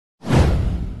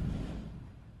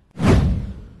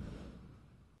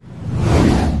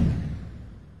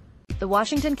The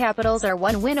Washington Capitals are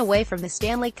one win away from the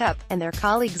Stanley Cup, and their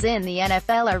colleagues in the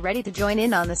NFL are ready to join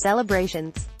in on the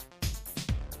celebrations.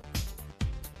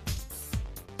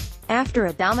 After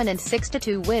a dominant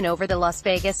 6-2 win over the Las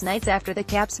Vegas Knights after the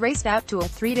Caps raced out to a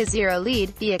 3-0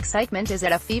 lead, the excitement is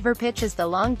at a fever pitch as the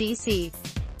long BC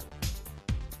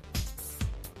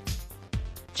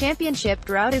championship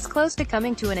drought is close to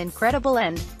coming to an incredible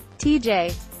end.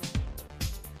 TJ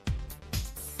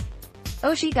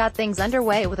Oshie got things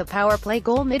underway with a power play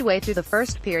goal midway through the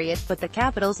first period, but the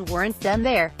Capitals weren't done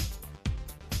there.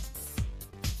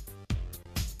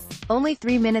 Only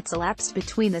 3 minutes elapsed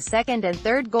between the second and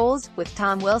third goals, with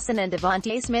Tom Wilson and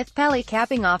Devontae Smith-Pelly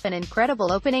capping off an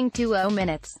incredible opening 2-0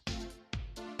 minutes.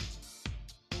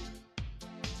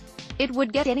 It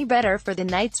would get any better for the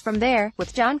Knights from there,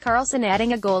 with John Carlson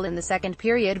adding a goal in the second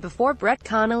period before Brett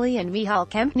Connolly and Michal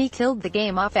Kempny killed the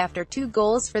game off after 2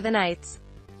 goals for the Knights.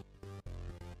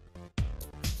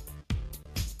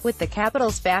 With the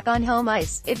Capitals back on home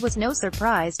ice, it was no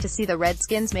surprise to see the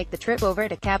Redskins make the trip over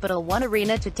to Capital One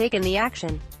Arena to take in the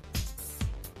action.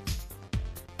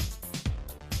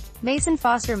 Mason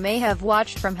Foster may have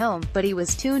watched from home, but he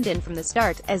was tuned in from the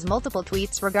start, as multiple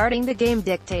tweets regarding the game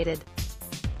dictated.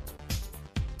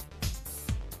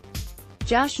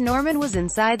 Josh Norman was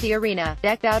inside the arena,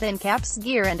 decked out in Caps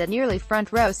gear and a nearly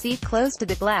front row seat close to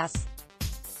the glass.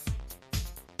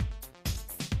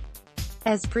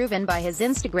 As proven by his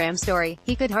Instagram story,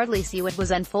 he could hardly see what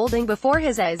was unfolding before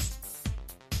his eyes.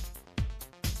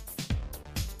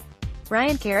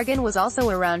 Ryan Kerrigan was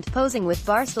also around, posing with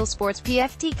Barstool Sports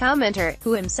PFT commenter,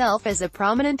 who himself is a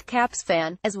prominent Caps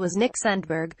fan, as was Nick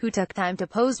Sundberg, who took time to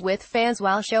pose with fans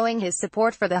while showing his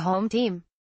support for the home team.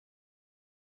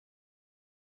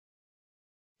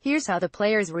 Here's how the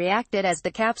players reacted as the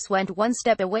Caps went one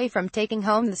step away from taking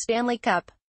home the Stanley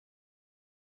Cup.